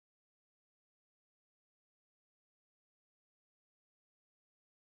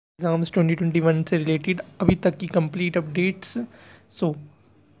Exams 2021 से related अभी तक की complete updates. So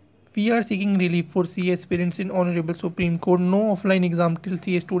we are seeking relief for CA aspirants in Honorable Supreme Court. No offline exam till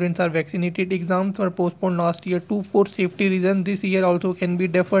CA students are vaccinated. Exams were postponed last year too for safety reasons. This year also can be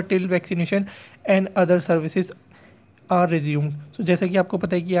deferred till vaccination and other services are resumed. So जैसा कि आपको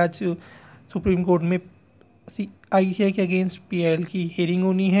पता है कि आज supreme court में ICI के against PIL की हेयरिंग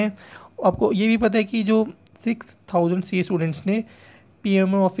होनी है। आपको ये भी पता है कि जो 6000 CA स्टूडेंट्स ने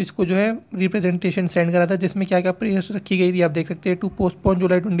PMO ऑफिस को जो है रिप्रेजेंटेशन सेंड करा था, जिसमें क्या क्या प्रेयर्स रखी गई थी आप देख सकते हैं। To postpone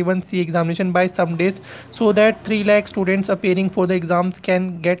July 21 C examination by some days so that 3 lakh students appearing for the exams can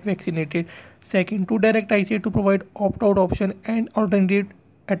get vaccinated. Second, to direct ICI to provide opt out option and alternative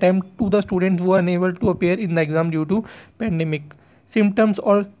attempt to the students who are unable to appear in the exam due to pandemic symptoms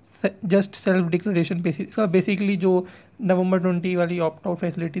or just self declaration basis। Basically जो नवंबर 20 वाली opt out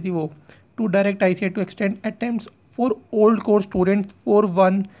facility थी वो to direct ICI to extend attempts for old course students for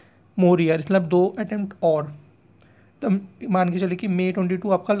 1 more year, मतलब 2 attempt और। तो मान के चले कि May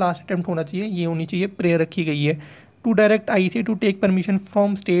 22 आपका लास्ट अटेम्प्ट होना चाहिए, ये होनी चाहिए प्रेयर रखी गई है। To direct ICI to take permission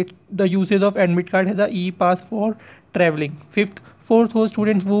from state the usage of admit card has a e-pass for traveling। Fifth, for those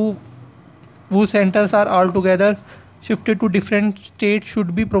students whose centers are altogether shifted to different states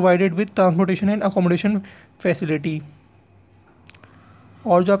should be provided with transportation and accommodation facility।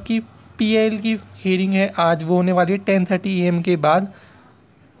 और जो आपकी PIL की hearing है आज वो होने वाली है 10:30 AM के बाद,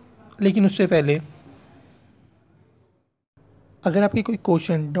 लेकिन उससे पहले अगर आपके कोई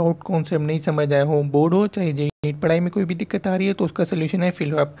क्वेश्चन डाउट कॉन्सेप्ट नहीं समझ आया हो, बोर्ड हो चाहे जेईई नीट, पढ़ाई में कोई भी दिक्कत आ रही है तो उसका सोल्यूशन है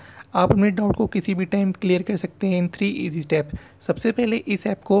फिल ऐप। आप अपने डाउट को किसी भी टाइम क्लियर कर सकते हैं इन 3 इजी स्टेप। सबसे पहले इस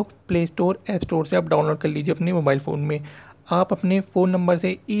ऐप को प्ले स्टोर ऐप स्टोर से आप डाउनलोड कर लीजिए अपने मोबाइल फ़ोन में। आप अपने फ़ोन नंबर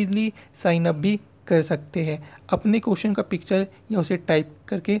से ईजिली साइन अप भी कर सकते हैं। अपने क्वेश्चन का पिक्चर या उसे टाइप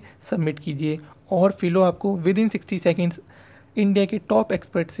करके सबमिट कीजिए और फिलो आपको विद इन 60 सेकेंड्स इंडिया के टॉप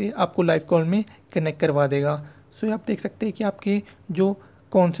एक्सपर्ट से आपको लाइव कॉल में कनेक्ट करवा देगा। सो आप देख सकते हैं कि आपके जो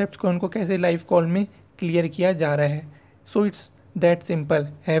कॉन्सेप्ट्स को उनको कैसे लाइव कॉल में क्लियर किया जा रहा है। So it's that simple.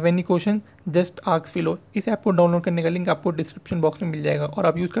 Have any question just ask फिलो। इस ऐप को डाउनलोड करने का लिंक आपको डिस्क्रिप्शन बॉक्स में मिल जाएगा और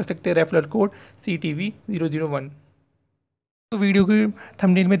आप यूज़ कर सकते हैं रेफरल कोड CTV001। तो वीडियो के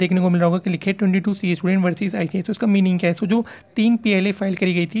थंबनेल में देखने को मिल रहा होगा कि लिखे 22 CA स्टूडेंट वर्सेस ICI। तो इसका मीनिंग क्या है? सो जो 3 PLA फाइल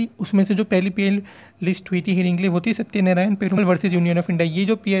करी गई थी उसमें से जो पहली PL लिस्ट हुई थी हियरिंग के लिए वो थी Satyanarayan Perumal versus union of India. ये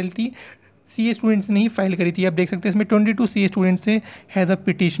जो PL थी CA स्टूडेंट्स ने ही फाइल करी थी। आप देख सकते हैं इसमें 22 CA स्टूडेंट्स से हैज़ अ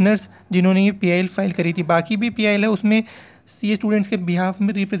पिटिशनर्स जिन्होंने ये PIL फाइल करी थी। बाकी भी PIL है उसमें CA स्टूडेंट्स के बिहाफ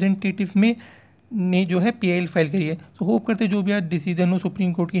में रिप्रेजेंटेटिव में ने जो है PIL फाइल करी है। तो होप करते जो भी आज डिसीजन हो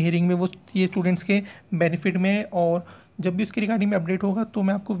सुप्रीम कोर्ट की हियरिंग में वो CA स्टूडेंट्स के बेनिफिट में है। और जब भी उसके रिगार्डिंग में अपडेट होगा तो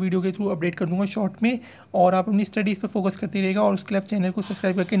मैं आपको वीडियो के थ्रू अपडेट कर दूंगा शॉर्ट में। और आप अपनी स्टडीज़ पर फोकस करते रहेगा और उसके लिए आप चैनल को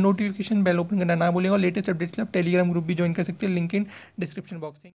सब्सक्राइब करके नोटिफिकेशन बेल ओपन करना ना भूलेगा। और लेटेस्ट अपडेट्स आप टेलीग्राम ग्रुप भी ज्वाइन कर सकते हैं, लिंक इन डिस्क्रिप्शन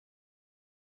बॉक्स में।